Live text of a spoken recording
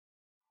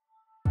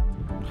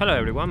Hello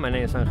everyone, my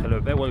name is Angel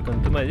V.P.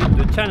 Welcome to my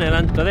YouTube channel,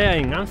 and today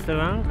I'm in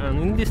Amsterdam, and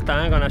in this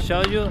time I'm gonna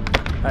show you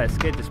a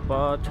skate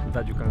spot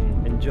that you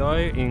can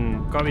enjoy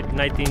in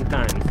COVID-19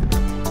 times.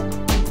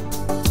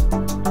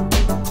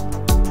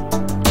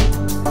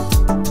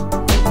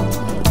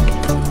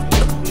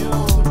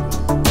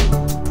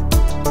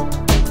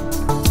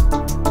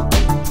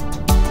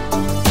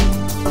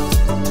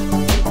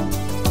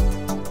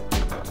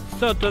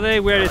 So today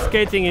we are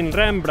skating in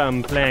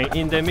Rembrandtplein,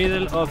 in the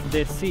middle of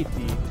the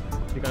city.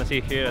 You can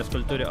see here a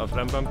sculpture of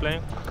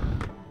Rembrandtplein.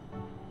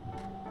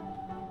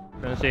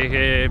 You can see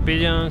here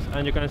pigeons,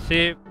 and you can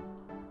see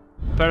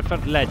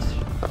perfect ledge.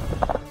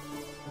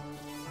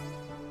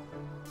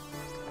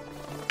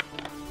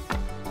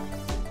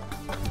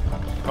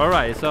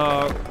 Alright,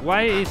 so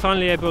why is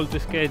only able to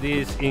skate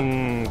this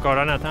in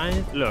Corona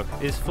times? Look,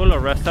 it's full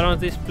of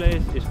restaurants, this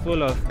place, it's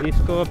full of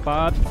disco,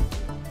 pubs.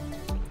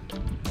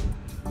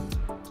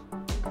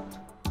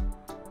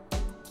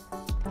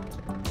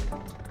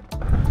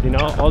 You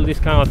know, all these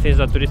kind of things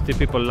that touristic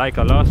people like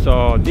a lot.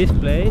 So this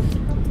place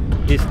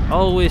is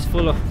always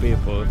full of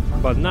people,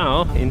 but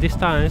now in these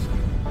times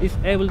it's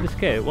able to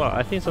skate. Well,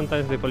 I think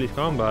sometimes the police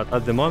come, but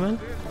at the moment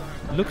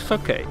looks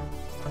okay.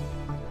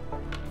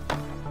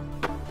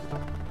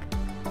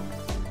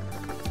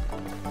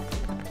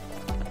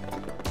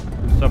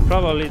 So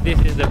probably this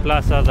is the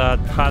plaza that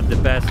had the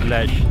best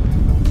ledge.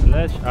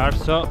 Ledge are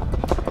so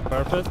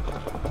perfect.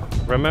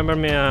 Remember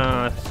me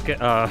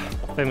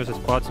famous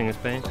spots in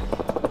Spain.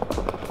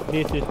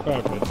 This is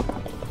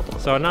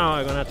perfect. So now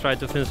I'm gonna try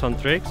to film some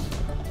tricks,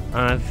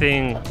 and I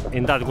think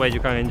in that way you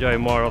can enjoy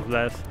more or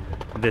less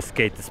the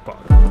skate spot.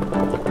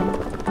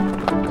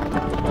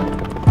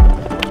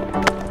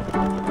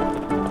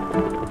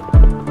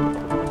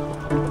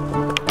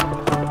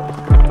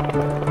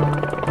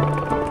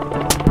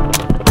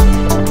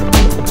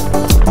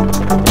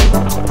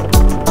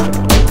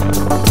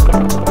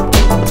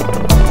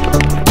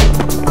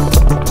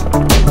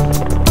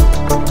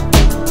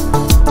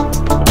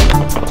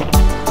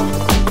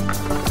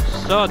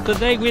 So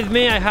today with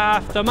me I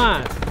have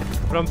Tomás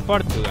from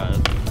Portugal.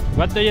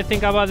 What do you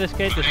think about the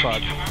skate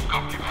spot?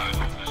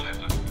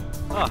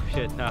 Oh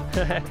shit, no.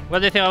 What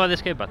do you think about the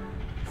skate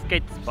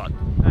spot?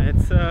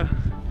 It's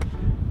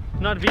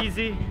not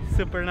easy,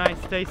 super nice,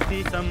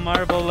 tasty, some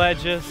marble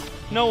ledges.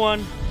 No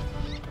one.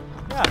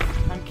 Yeah,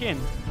 I'm keen.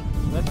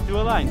 Let's do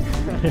a line.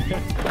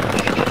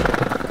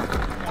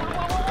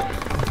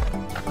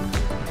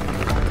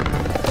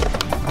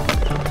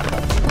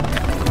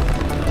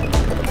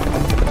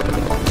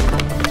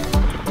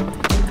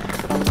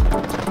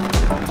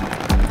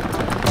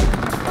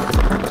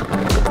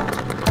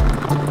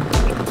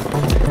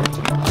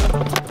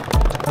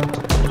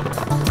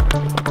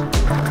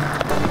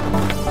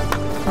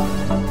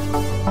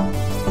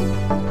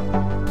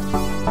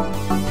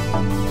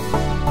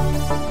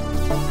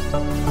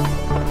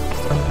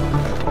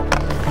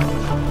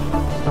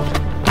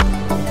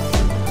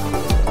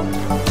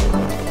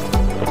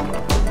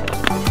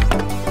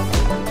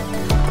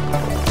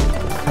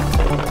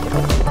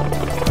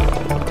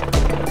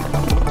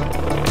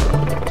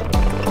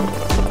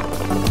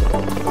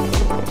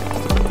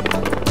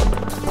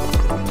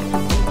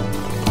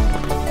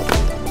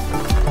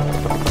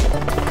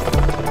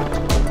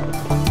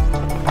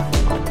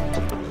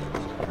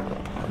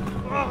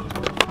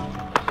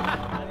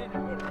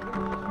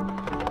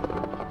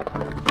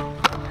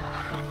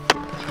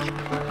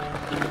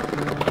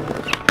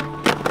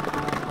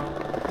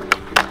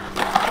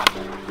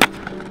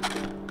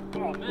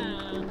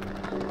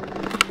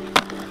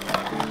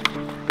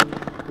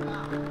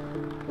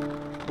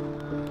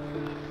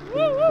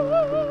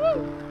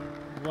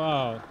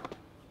 Wow,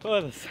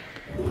 todos.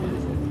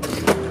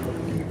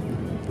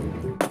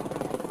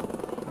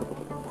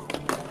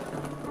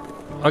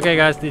 Okay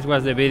guys, this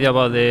was the video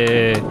about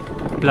the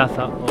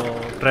plaza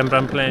of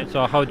Rembrandtplein.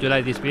 So how do you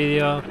like this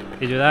video?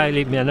 If you like,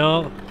 let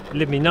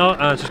me know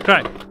and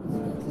subscribe.